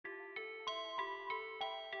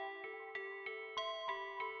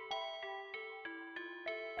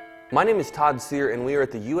My name is Todd Sear, and we are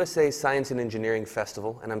at the USA Science and Engineering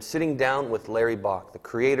Festival, and I'm sitting down with Larry Bock, the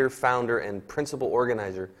creator, founder, and principal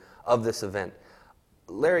organizer of this event.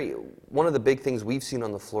 Larry, one of the big things we've seen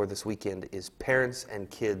on the floor this weekend is parents and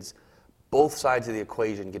kids, both sides of the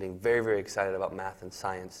equation, getting very, very excited about math and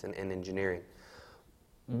science and engineering.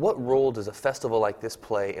 What role does a festival like this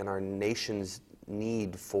play in our nation's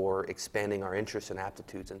need for expanding our interests and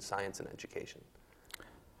aptitudes in science and education?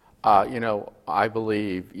 I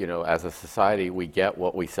believe, as a society, we get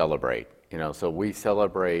what we celebrate. So we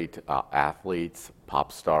celebrate athletes,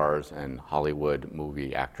 pop stars, and Hollywood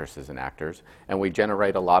movie actresses and actors, and we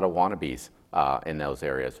generate a lot of wannabes in those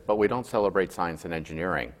areas. But we don't celebrate science and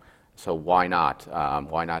engineering. So why not?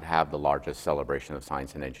 Why not have the largest celebration of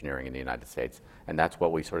science and engineering in the United States? And that's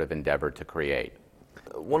what we sort of endeavored to create.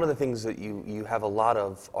 One of the things that you have a lot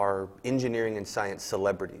of are engineering and science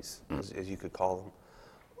celebrities, as you could call them.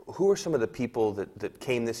 Who are some of the people that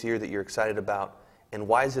came this year that you're excited about, and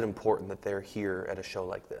why is it important that they're here at a show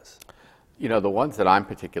like this? The ones that I'm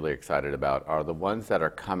particularly excited about are the ones that are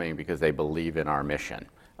coming because they believe in our mission.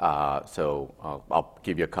 I'll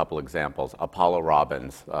give you a couple examples. Apollo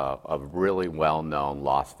Robbins, a really well-known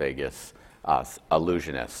Las Vegas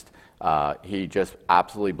illusionist. He just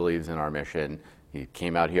absolutely believes in our mission. He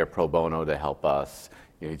came out here pro bono to help us.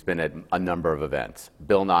 He's been at a number of events.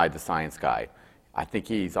 Bill Nye, the science guy. I think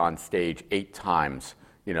he's on stage 8 times,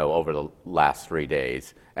 over the last 3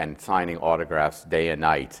 days and signing autographs day and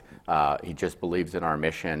night. He just believes in our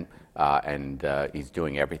mission, and he's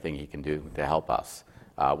doing everything he can do to help us.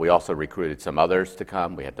 We also recruited some others to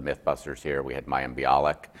come. We had the Mythbusters here. We had Mayim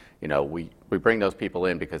Bialik. We bring those people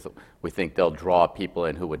in because we think they'll draw people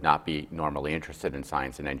in who would not be normally interested in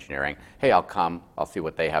science and engineering. Hey, I'll come. I'll see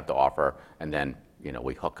what they have to offer, and then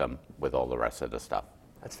we hook them with all the rest of the stuff.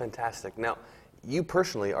 That's fantastic. Now, you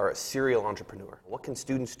personally are a serial entrepreneur. What can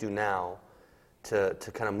students do now to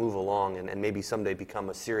kind of move along and maybe someday become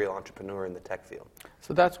a serial entrepreneur in the tech field?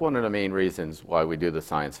 So that's one of the main reasons why we do the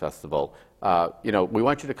Science Festival. We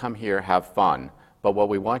want you to come here, have fun, but what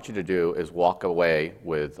we want you to do is walk away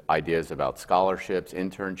with ideas about scholarships,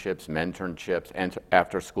 internships, mentorships, and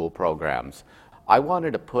after-school programs. I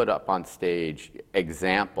wanted to put up on stage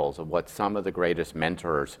examples of what some of the greatest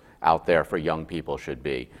mentors out there for young people should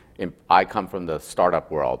be. I come from the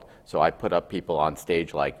startup world, so I put up people on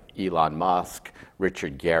stage like Elon Musk,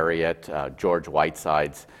 Richard Garriott, George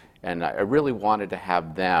Whitesides, and I really wanted to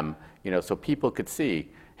have them, so people could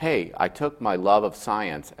see, hey, I took my love of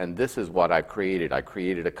science and this is what I've created. I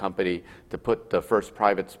created a company to put the first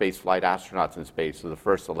private spaceflight astronauts in space, or the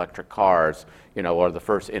first electric cars, or the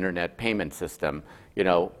first internet payment system,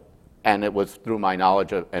 and it was through my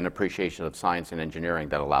knowledge of and appreciation of science and engineering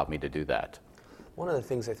that allowed me to do that. One of the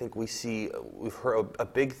things I think we've heard, a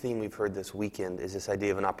big theme we've heard this weekend is this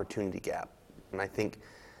idea of an opportunity gap. And I think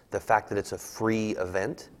the fact that it's a free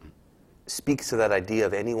event speaks to that idea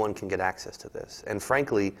of anyone can get access to this. And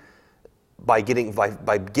frankly, by getting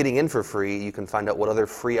in for free, you can find out what other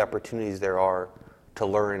free opportunities there are to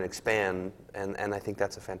learn and expand. And I think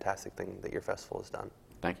that's a fantastic thing that your festival has done.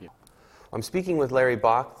 Thank you. I'm speaking with Larry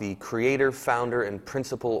Bock, the creator, founder, and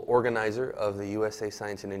principal organizer of the USA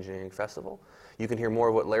Science and Engineering Festival. You can hear more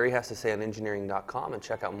of what Larry has to say on engineering.com and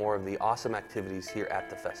check out more of the awesome activities here at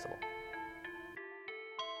the festival.